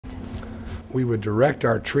we would direct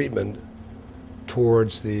our treatment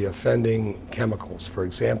towards the offending chemicals. For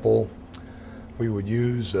example, we would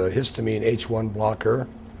use a histamine H1 blocker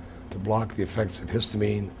to block the effects of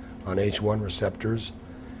histamine on H1 receptors.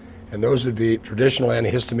 And those would be traditional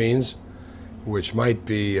antihistamines, which might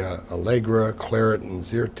be Allegra, Claritin,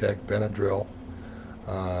 Zyrtec, Benadryl,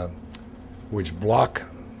 which block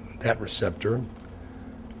that receptor.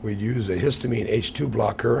 We'd use a histamine H2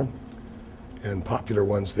 blocker, and popular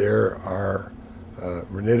ones there are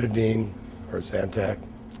ranitidine or Zantac.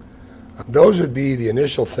 Those would be the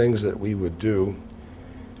initial things that we would do.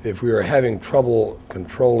 If we were having trouble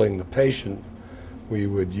controlling the patient, we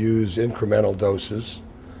would use incremental doses.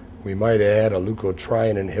 We might add a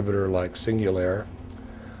leukotriene inhibitor like Singulair.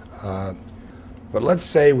 But let's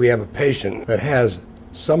say we have a patient that has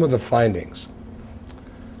some of the findings.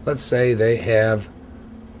 Let's say they have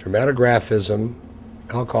dermatographism,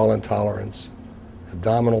 alcohol intolerance,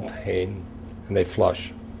 abdominal pain, and they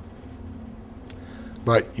flush.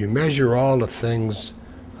 But you measure all the things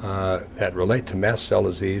that relate to mast cell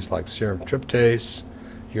disease, like serum tryptase,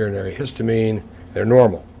 urinary histamine, they're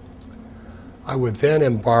normal. I would then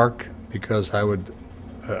embark, because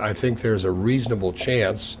I think there's a reasonable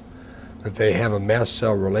chance that they have a mast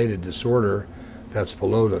cell related disorder that's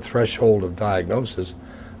below the threshold of diagnosis.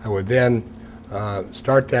 I would then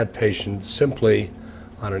start that patient simply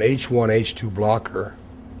on an H1, H2 blocker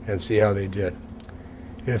and see how they did.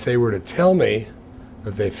 If they were to tell me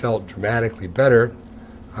that they felt dramatically better,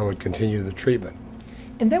 I would continue the treatment.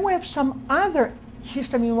 And then we have some other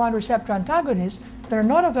histamine 1 receptor antagonists that are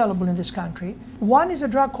not available in this country. One is a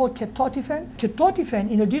drug called ketotifen. Ketotifen,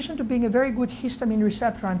 in addition to being a very good histamine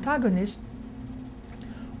receptor antagonist,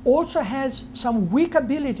 also has some weak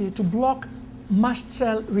ability to block mast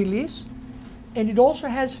cell release, and it also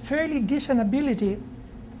has fairly decent ability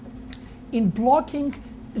in blocking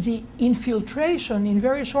the infiltration in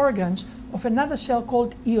various organs of another cell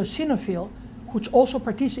called eosinophil, which also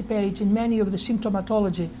participates in many of the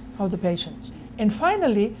symptomatology of the patients. And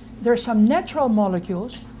finally, there are some natural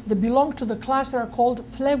molecules that belong to the class that are called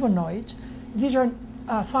flavonoids. These are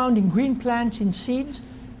found in green plants, in seeds.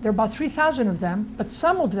 There are about 3,000 of them, but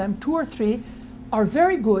some of them, 2 or 3, are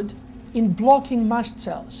very good in blocking mast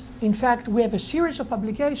cells. In fact, we have a series of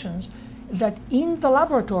publications that in the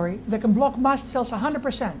laboratory, they can block mast cells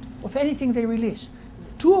 100% of anything they release.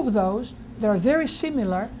 2 of those that are very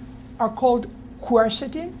similar are called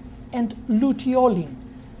quercetin and luteolin.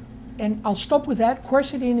 And I'll stop with that.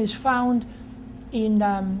 Quercetin is found in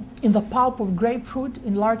the pulp of grapefruit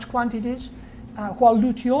in large quantities, while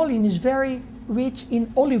luteolin is very rich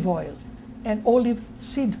in olive oil and olive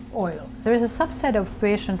seed oil. There is a subset of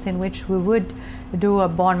patients in which we would do a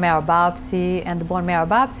bone marrow biopsy, and the bone marrow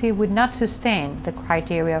biopsy would not sustain the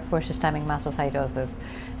criteria for systemic mastocytosis.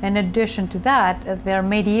 In addition to that, there are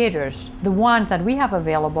mediators. The ones that we have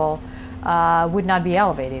available would not be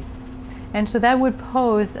elevated. And so that would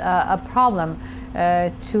pose a problem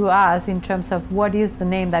to us in terms of what is the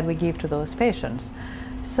name that we give to those patients.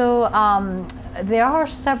 So there are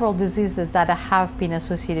several diseases that have been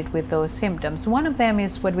associated with those symptoms. One of them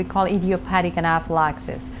is what we call idiopathic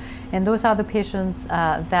anaphylaxis. And those are the patients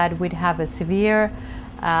that would have a severe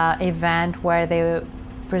event where they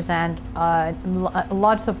present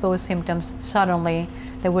lots of those symptoms suddenly.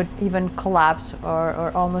 They would even collapse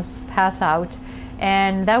or almost pass out.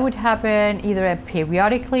 And that would happen either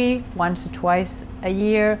periodically, once or twice a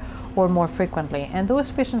year, or more frequently. And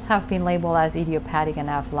those patients have been labeled as idiopathic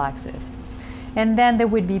anaphylaxis. And then there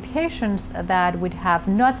would be patients that would have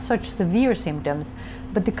not such severe symptoms,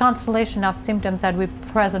 but the constellation of symptoms that would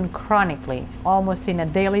present chronically, almost in a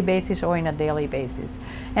daily basis or in a daily basis.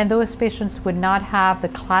 And those patients would not have the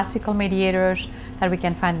classical mediators that we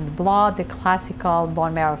can find in the blood, the classical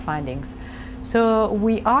bone marrow findings. So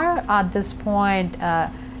we are at this point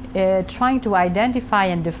trying to identify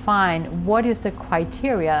and define what is the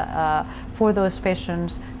criteria for those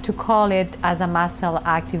patients to call it as a mast cell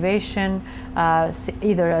activation,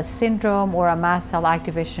 either a syndrome or a mast cell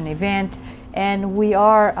activation event. And we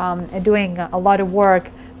are doing a lot of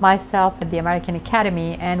work, myself at the American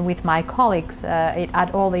Academy and with my colleagues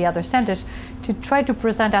at all the other centers, to try to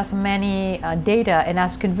present as many data and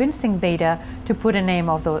as convincing data to put a name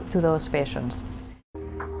to those patients.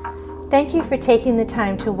 Thank you for taking the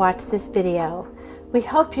time to watch this video. We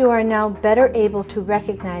hope you are now better able to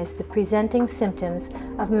recognize the presenting symptoms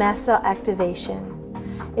of mast cell activation.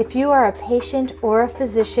 If you are a patient or a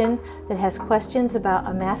physician that has questions about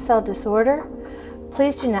a mast cell disorder,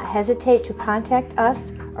 please do not hesitate to contact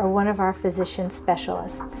us or one of our physician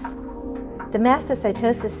specialists. The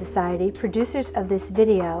Mastocytosis Society, producers of this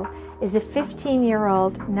video, is a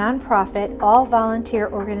 15-year-old nonprofit,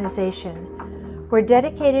 all-volunteer organization. We're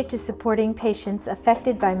dedicated to supporting patients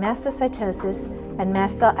affected by mastocytosis and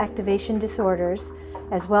mast cell activation disorders,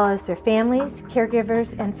 as well as their families,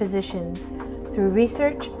 caregivers, and physicians, through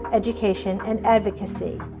research, education, and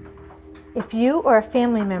advocacy. If you or a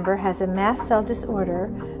family member has a mast cell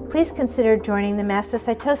disorder, please consider joining the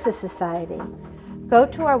Mastocytosis Society. Go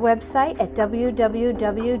to our website at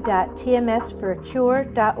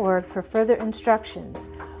www.tmsforacure.org for further instructions,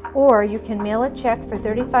 or you can mail a check for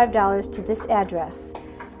 $35 to this address: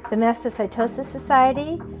 the Mastocytosis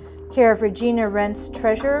Society, care of Regina Rentz,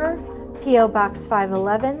 Treasurer, P.O. Box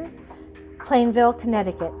 511, Plainville,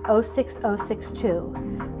 Connecticut 06062.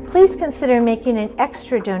 Please consider making an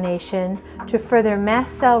extra donation to further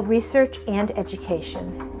mast cell research and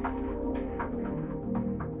education.